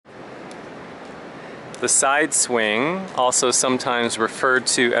The side swing, also sometimes referred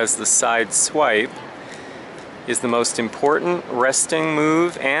to as the side swipe, is the most important resting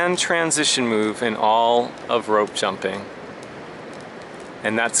move and transition move in all of rope jumping.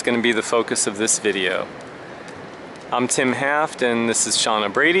 And that's going to be the focus of this video. I'm Tim Haft and this is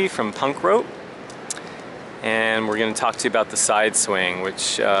Shana Brady from Punk Rope. And we're going to talk to you about the side swing,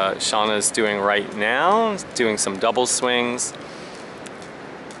 which Shana is doing right now, doing some double swings.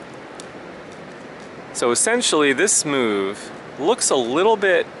 So essentially this move looks a little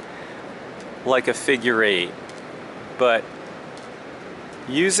bit like a figure eight, but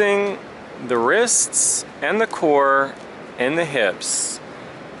using the wrists and the core and the hips,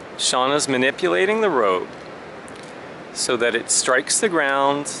 Shana's manipulating the rope so that it strikes the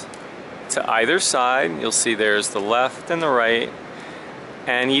ground to either side. You'll see there's the left and the right,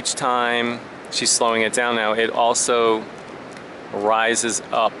 and each time she's slowing it down now, it also rises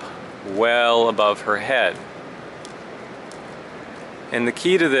up well above her head. And the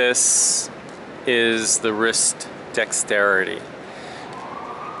key to this is the wrist dexterity.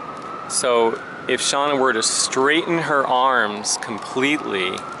 So if Shana were to straighten her arms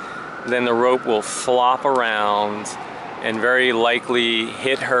completely, then the rope will flop around and very likely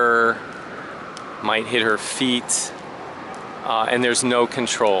hit her, might hit her feet, and there's no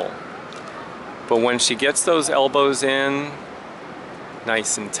control. But when she gets those elbows in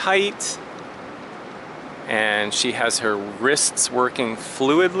nice and tight, and she has her wrists working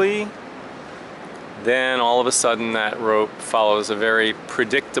fluidly, then all of a sudden that rope follows a very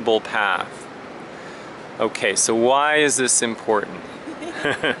predictable path. Okay, so why is this important?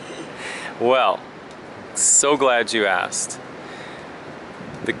 Well, so glad you asked.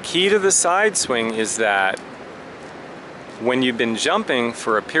 The key to the side swing is that when you've been jumping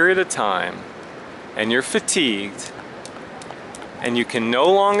for a period of time and you're fatigued and you can no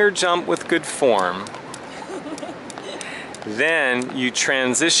longer jump with good form, then you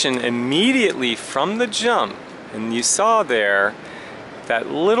transition immediately from the jump. And you saw there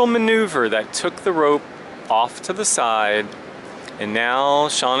that little maneuver that took the rope off to the side, and now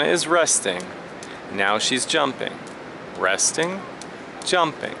Shana is resting. Now she's jumping. Resting,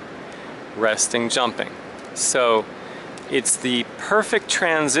 jumping. Resting, jumping. So it's the perfect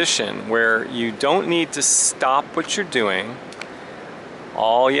transition where you don't need to stop what you're doing.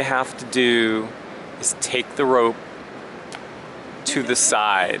 All you have to do is take the rope to the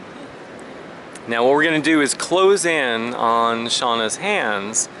side. Now what we're going to do is close in on Shana's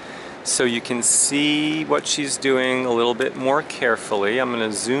hands so you can see what she's doing a little bit more carefully. I'm going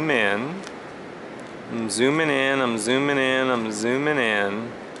to zoom in. I'm zooming in, I'm zooming in, I'm zooming in.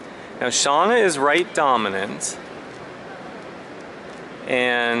 Now Shana is right dominant,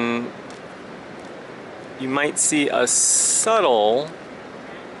 and you might see a subtle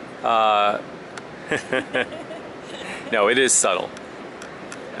no, it is subtle.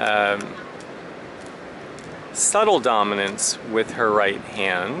 Subtle dominance with her right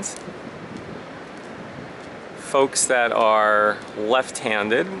hand. Folks that are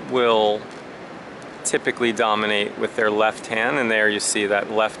left-handed will typically dominate with their left hand, and there you see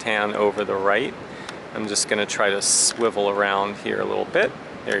that left hand over the right. I'm just going to try to swivel around here a little bit.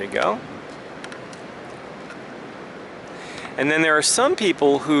 There you go. And then there are some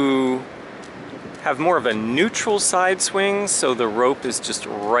people who have more of a neutral side swing, so the rope is just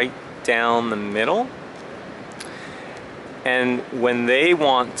right down the middle. And when they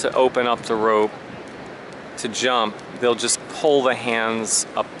want to open up the rope to jump, they'll just pull the hands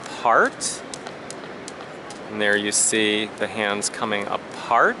apart. And there you see the hands coming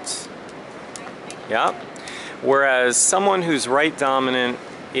apart. Yeah. Whereas someone who's right dominant,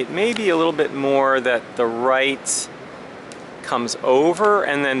 it may be a little bit more that the right comes over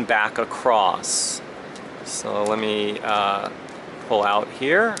and then back across. So let me pull out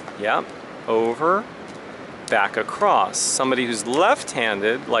here. Yep, over, back across. Somebody who's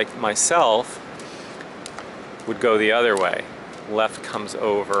left-handed, like myself, would go the other way. Left comes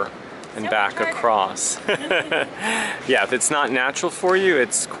over and back across. Yeah, if it's not natural for you,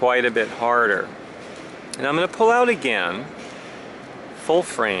 it's quite a bit harder. And I'm going to pull out again, full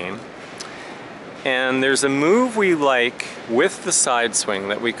frame. And there's a move we like with the side swing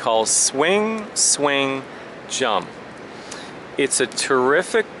that we call swing, swing, jump. It's a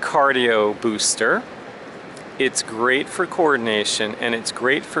terrific cardio booster. It's great for coordination and it's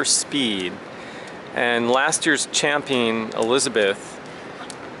great for speed. And last year's champion, Elizabeth,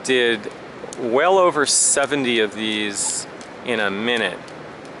 did well over 70 of these in a minute.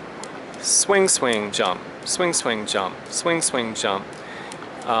 Swing, swing, jump. Swing, swing, jump. Swing, swing, jump.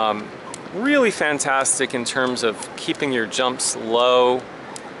 Really fantastic in terms of keeping your jumps low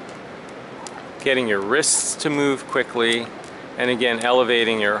getting your wrists to move quickly, and again,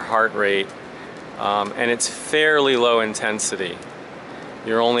 elevating your heart rate. And it's fairly low intensity.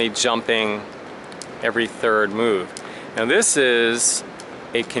 You're only jumping every third move. Now this is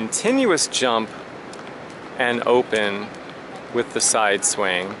a continuous jump and open with the side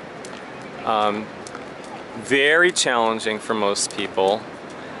swing. Very challenging for most people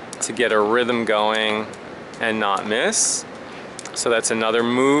to get a rhythm going and not miss. So that's another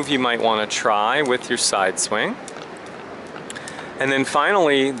move you might want to try with your side swing. And then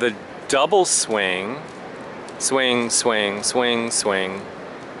finally, the double swing. Swing, swing, swing, swing.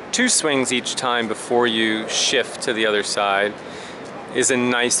 2 swings each time before you shift to the other side is a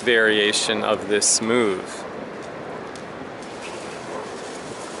nice variation of this move.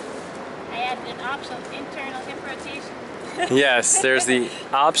 I added an optional internal hip rotation. Yes, there's the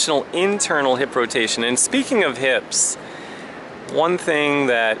optional internal hip rotation. And speaking of hips, one thing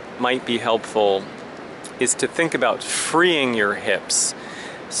that might be helpful is to think about freeing your hips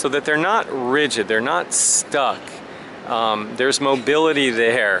so that they're not rigid, they're not stuck. There's mobility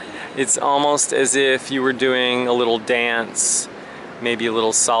there. It's almost as if you were doing a little dance, maybe a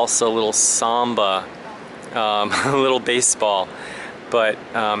little salsa, a little samba, a little baseball. But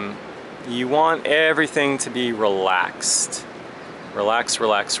you want everything to be relaxed. Relax,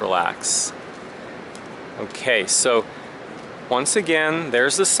 relax, relax. Okay, so once again,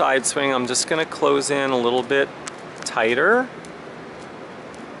 there's the side swing. I'm just going to close in a little bit tighter.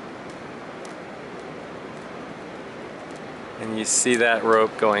 And you see that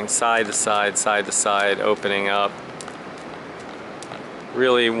rope going side to side, opening up.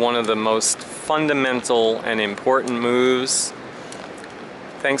 Really one of the most fundamental and important moves.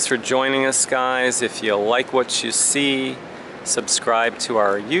 Thanks for joining us, guys. If you like what you see, subscribe to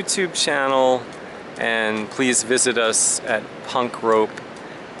our YouTube channel, and please visit us at punkrope.com.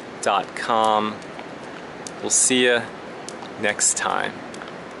 We'll see you next time.